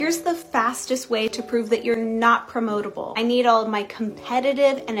Here's the fastest way to prove that you're not promotable. I need all of my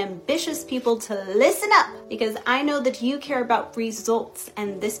competitive and ambitious people to listen up, because I know that you care about results,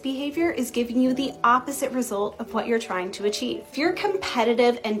 and this behavior is giving you the opposite result of what you're trying to achieve. If you're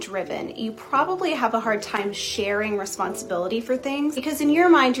competitive and driven, you probably have a hard time sharing responsibility for things, because in your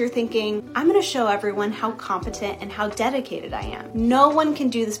mind you're thinking, I'm going to show everyone how competent and how dedicated I am. No one can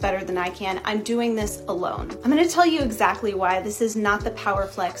do this better than I can. I'm doing this alone. I'm going to tell you exactly why this is not the power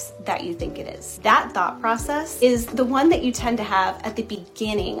flex that you think it is. That thought process is the one that you tend to have at the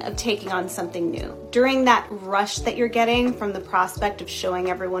beginning of taking on something new. During that rush that you're getting from the prospect of showing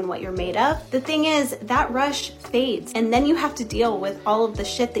everyone what you're made of, the thing is that rush fades, and then you have to deal with all of the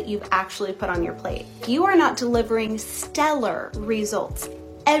shit that you've actually put on your plate. If you are not delivering stellar results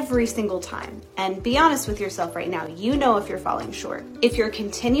every single time, and be honest with yourself right now, you know if you're falling short. If you're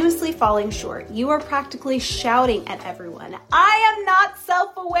continuously falling short, you are practically shouting at everyone, I am not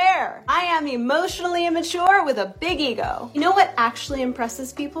self-aware. I am emotionally immature with a big ego. You know what actually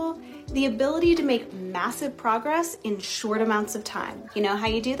impresses people? The ability to make massive progress in short amounts of time. You know how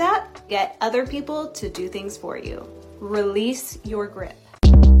you do that? Get other people to do things for you. Release your grip.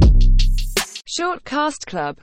 Shortcast Club.